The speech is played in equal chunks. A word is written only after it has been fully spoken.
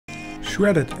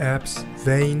Shredded abs,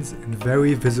 veins and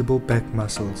very visible back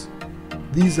muscles.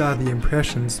 These are the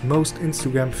impressions most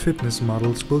Instagram fitness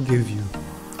models will give you.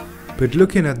 But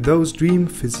looking at those dream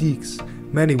physiques,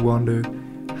 many wonder,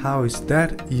 how is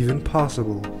that even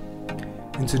possible?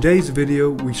 In today's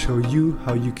video we show you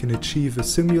how you can achieve a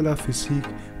similar physique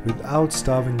without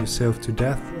starving yourself to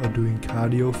death or doing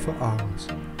cardio for hours.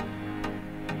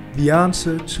 The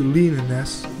answer to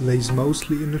leanness lays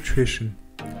mostly in nutrition.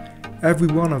 Every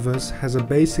one of us has a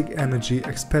basic energy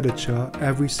expenditure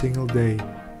every single day.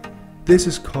 This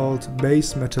is called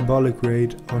base metabolic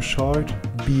rate, or short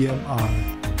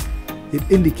BMR. It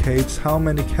indicates how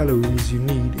many calories you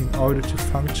need in order to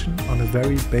function on a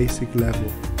very basic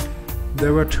level.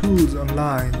 There are tools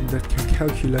online that can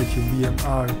calculate your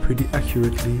BMR pretty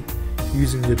accurately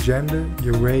using your gender,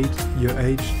 your weight, your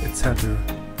age, etc.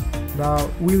 Now,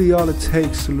 really all it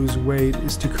takes to lose weight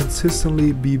is to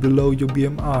consistently be below your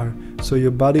BMR, so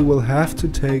your body will have to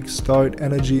take stored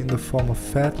energy in the form of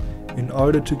fat in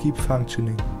order to keep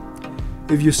functioning.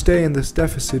 If you stay in this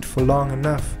deficit for long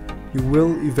enough, you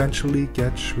will eventually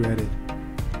get shredded.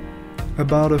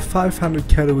 About a 500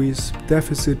 calories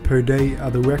deficit per day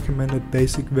are the recommended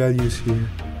basic values here.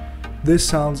 This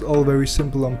sounds all very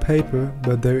simple on paper,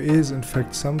 but there is in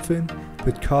fact something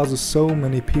that causes so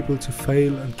many people to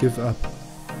fail and give up.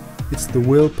 It's the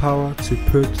willpower to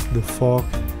put the fork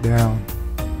down.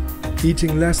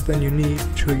 Eating less than you need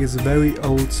triggers very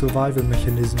old survival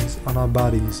mechanisms on our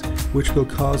bodies, which will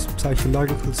cause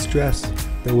psychological stress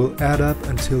that will add up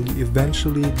until you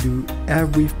eventually do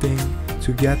everything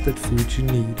to get that food you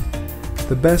need.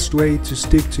 The best way to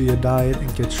stick to your diet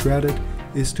and get shredded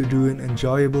is to do an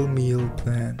enjoyable meal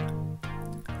plan.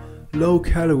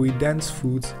 Low-calorie dense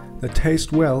foods that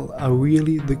taste well are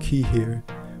really the key here.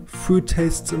 Fruit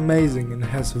tastes amazing and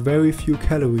has very few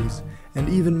calories, and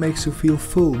even makes you feel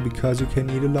full because you can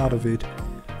eat a lot of it.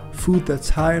 Food that's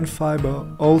high in fiber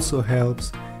also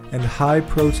helps, and high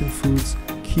protein foods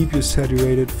keep you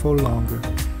satiated for longer.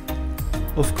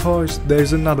 Of course,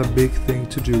 there's another big thing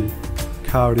to do: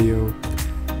 cardio.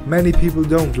 Many people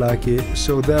don't like it,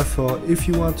 so therefore if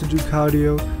you want to do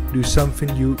cardio, do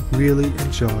something you really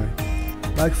enjoy.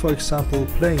 Like for example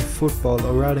playing football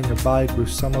or riding a bike with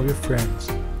some of your friends.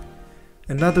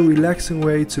 Another relaxing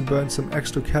way to burn some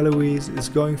extra calories is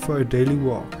going for a daily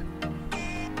walk.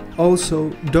 Also,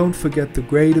 don't forget the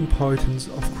great importance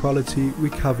of quality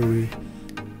recovery.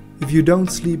 If you don't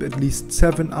sleep at least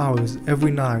 7 hours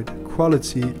every night,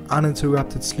 quality,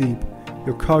 uninterrupted sleep,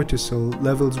 your cortisol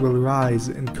levels will rise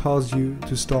and cause you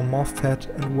to store more fat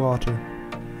and water.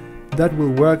 That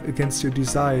will work against your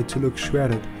desire to look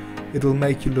shredded. It will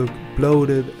make you look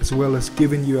bloated, as well as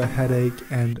giving you a headache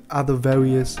and other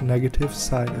various negative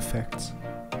side effects.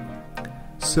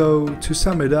 So to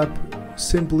sum it up,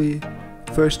 simply,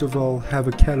 first of all, have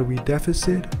a calorie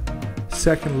deficit.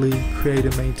 Secondly, create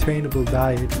a maintainable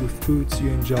diet with foods you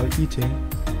enjoy eating.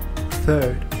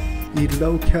 Third, eat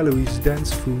low calories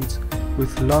dense foods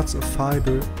with lots of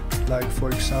fiber, like for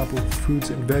example fruits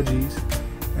and veggies,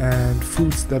 and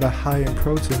foods that are high in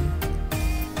protein.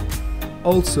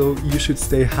 Also, you should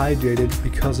stay hydrated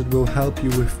because it will help you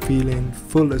with feeling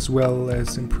full as well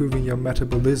as improving your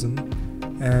metabolism.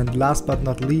 And last but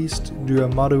not least, do a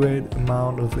moderate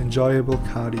amount of enjoyable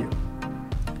cardio.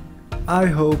 I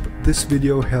hope this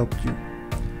video helped you.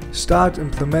 Start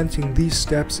implementing these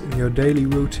steps in your daily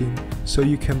routine so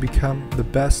you can become the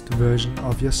best version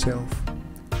of yourself.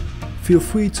 Feel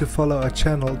free to follow our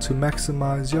channel to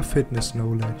maximize your fitness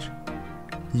knowledge.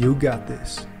 You got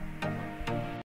this.